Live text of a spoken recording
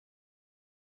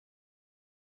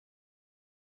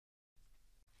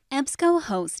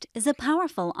EBSCOhost is a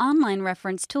powerful online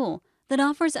reference tool that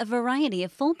offers a variety of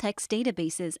full-text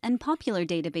databases and popular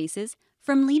databases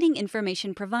from leading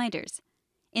information providers.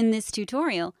 In this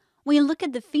tutorial, we look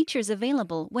at the features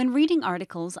available when reading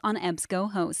articles on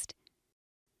EBSCOhost.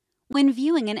 When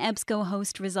viewing an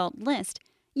EBSCOhost result list,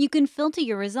 you can filter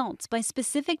your results by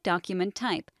specific document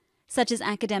type, such as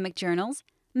academic journals,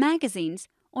 magazines,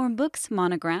 or books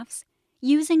monographs,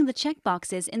 using the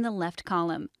checkboxes in the left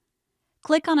column.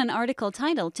 Click on an article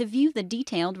title to view the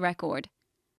detailed record.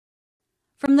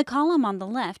 From the column on the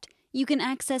left, you can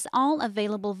access all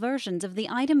available versions of the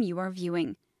item you are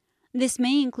viewing. This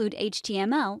may include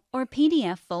HTML or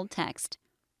PDF full text.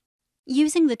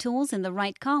 Using the tools in the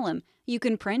right column, you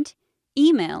can print,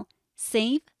 email,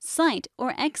 save, cite,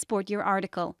 or export your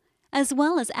article, as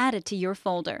well as add it to your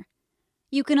folder.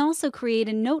 You can also create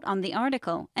a note on the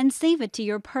article and save it to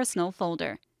your personal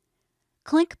folder.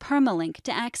 Click Permalink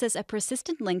to access a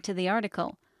persistent link to the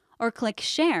article, or click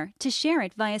Share to share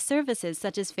it via services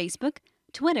such as Facebook,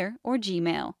 Twitter, or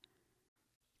Gmail.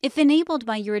 If enabled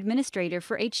by your administrator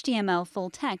for HTML full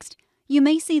text, you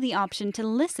may see the option to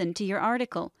listen to your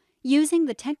article using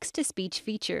the text-to-speech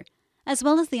feature, as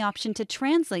well as the option to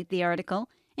translate the article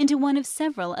into one of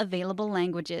several available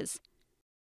languages.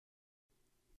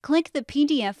 Click the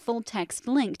PDF full text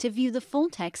link to view the full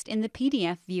text in the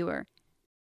PDF viewer.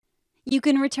 You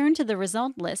can return to the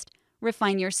result list,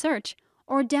 refine your search,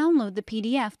 or download the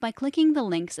PDF by clicking the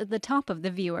links at the top of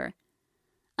the viewer.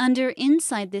 Under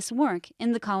Inside This Work,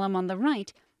 in the column on the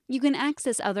right, you can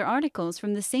access other articles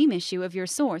from the same issue of your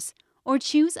source, or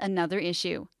choose another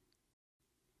issue.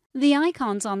 The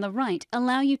icons on the right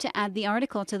allow you to add the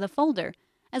article to the folder,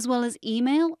 as well as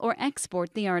email or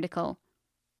export the article.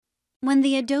 When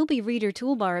the Adobe Reader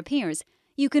toolbar appears,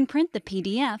 you can print the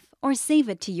PDF or save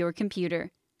it to your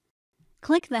computer.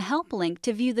 Click the Help link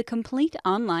to view the complete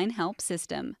online help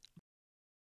system.